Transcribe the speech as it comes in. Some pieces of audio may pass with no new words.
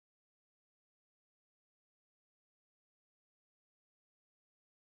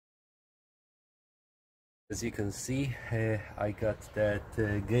As you can see, I got that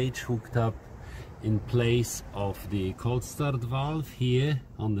gauge hooked up in place of the cold start valve here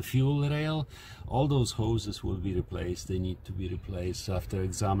on the fuel rail. All those hoses will be replaced. They need to be replaced. After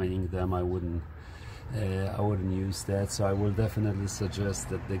examining them, I wouldn't use that, so I will definitely suggest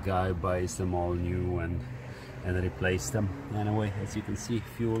that the guy buys them all new and replace them. Anyway, as you can see,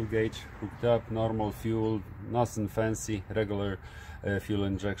 fuel gauge hooked up, normal fuel, nothing fancy, regular fuel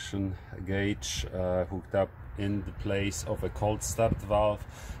injection gauge hooked up in the place of a cold start valve.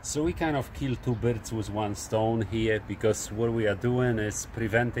 So we kind of kill two birds with one stone here, because what we are doing is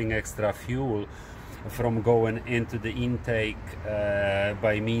preventing extra fuel from going into the intake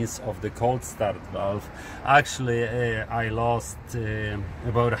by means of the cold start valve. Actually, I lost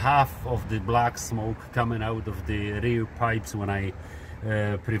about half of the black smoke coming out of the rear pipes when I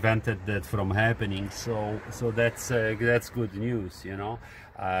prevented that from happening. So that's good news, you know.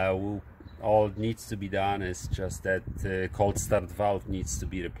 All it needs to be done is just that cold start valve needs to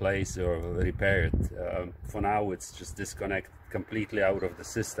be replaced or repaired. For now, it's just disconnected completely out of the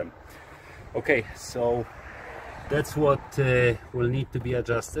system. Okay, so that's what will need to be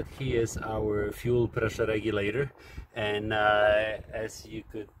adjusted. Here is our fuel pressure regulator, and as you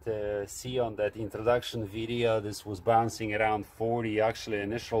could see on that introduction video, this was bouncing around 40. Actually,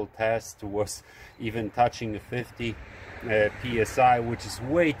 initial test was even touching 50 psi, which is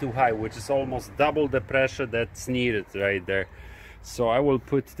way too high, which is almost double the pressure that's needed right there. So I will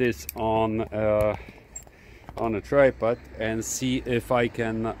put this on a tripod and see if I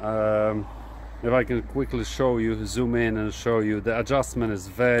can quickly show you, zoom in and show you. The adjustment is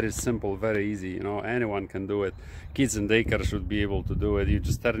very simple, very easy, you know, anyone can do it. Kids in daycare should be able to do it. You're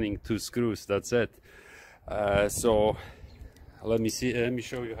just turning two screws, that's it. So let me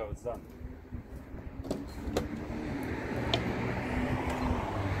show you how it's done.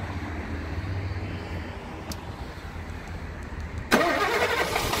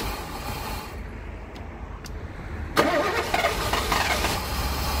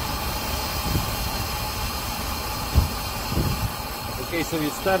 Okay, so you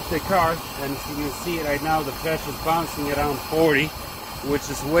start the car, and as you can see right now, the pressure is bouncing around 40, which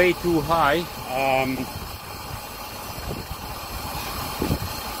is way too high.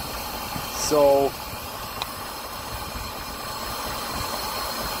 So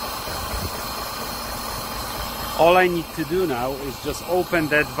all I need to do now is just open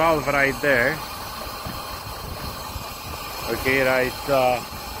that valve right there. Okay, right.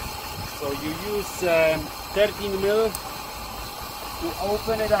 So you use 13 mil to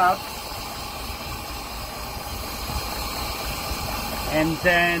open it up, and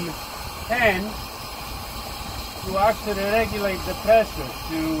then 10 to actually regulate the pressure.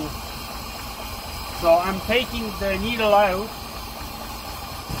 So I'm taking the needle out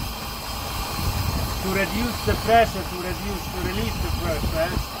to reduce the pressure, to release the pressure.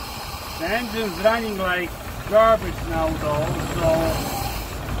 The engine's running like garbage now though, so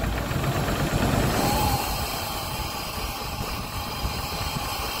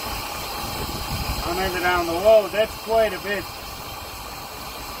I made it around the wall. That's quite a bit.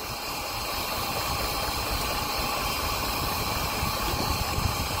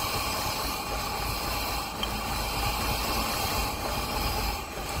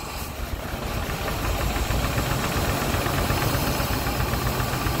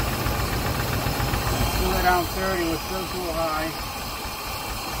 Still around 30, was still too high.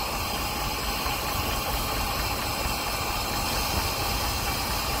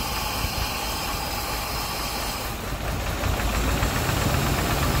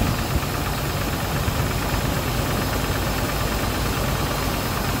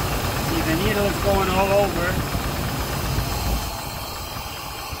 The needle is going all over,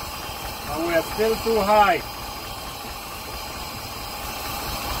 but we are still too high.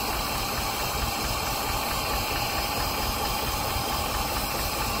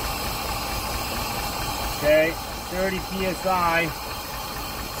 Okay, 30 psi.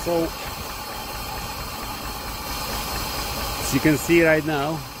 So as you can see right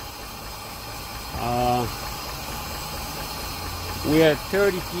now, we are at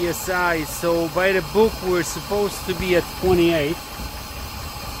 30 psi, so by the book we're supposed to be at 28.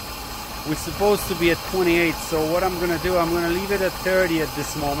 We're supposed to be at 28, so what I'm gonna do, I'm gonna leave it at 30 at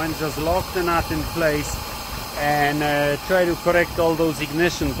this moment, just lock the nut in place and try to correct all those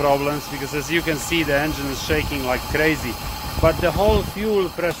ignition problems, because as you can see the engine is shaking like crazy. But the whole fuel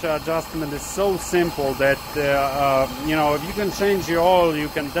pressure adjustment is so simple that you know, if you can change your oil, you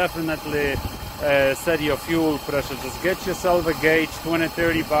can definitely set your fuel pressure. Just get yourself a gauge,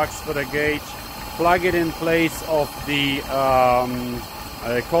 20-30 bucks for the gauge, plug it in place of the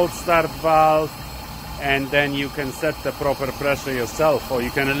cold start valve, and then you can set the proper pressure yourself, or you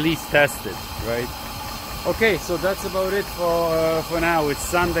can at least test it, right? Okay, so that's about it for now. It's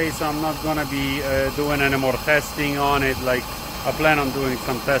Sunday, so I'm not gonna be doing any more testing on it. Like, I plan on doing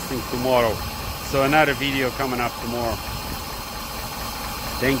some testing tomorrow, so another video coming up tomorrow.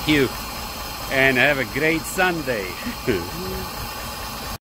 Thank you, and have a great Sunday.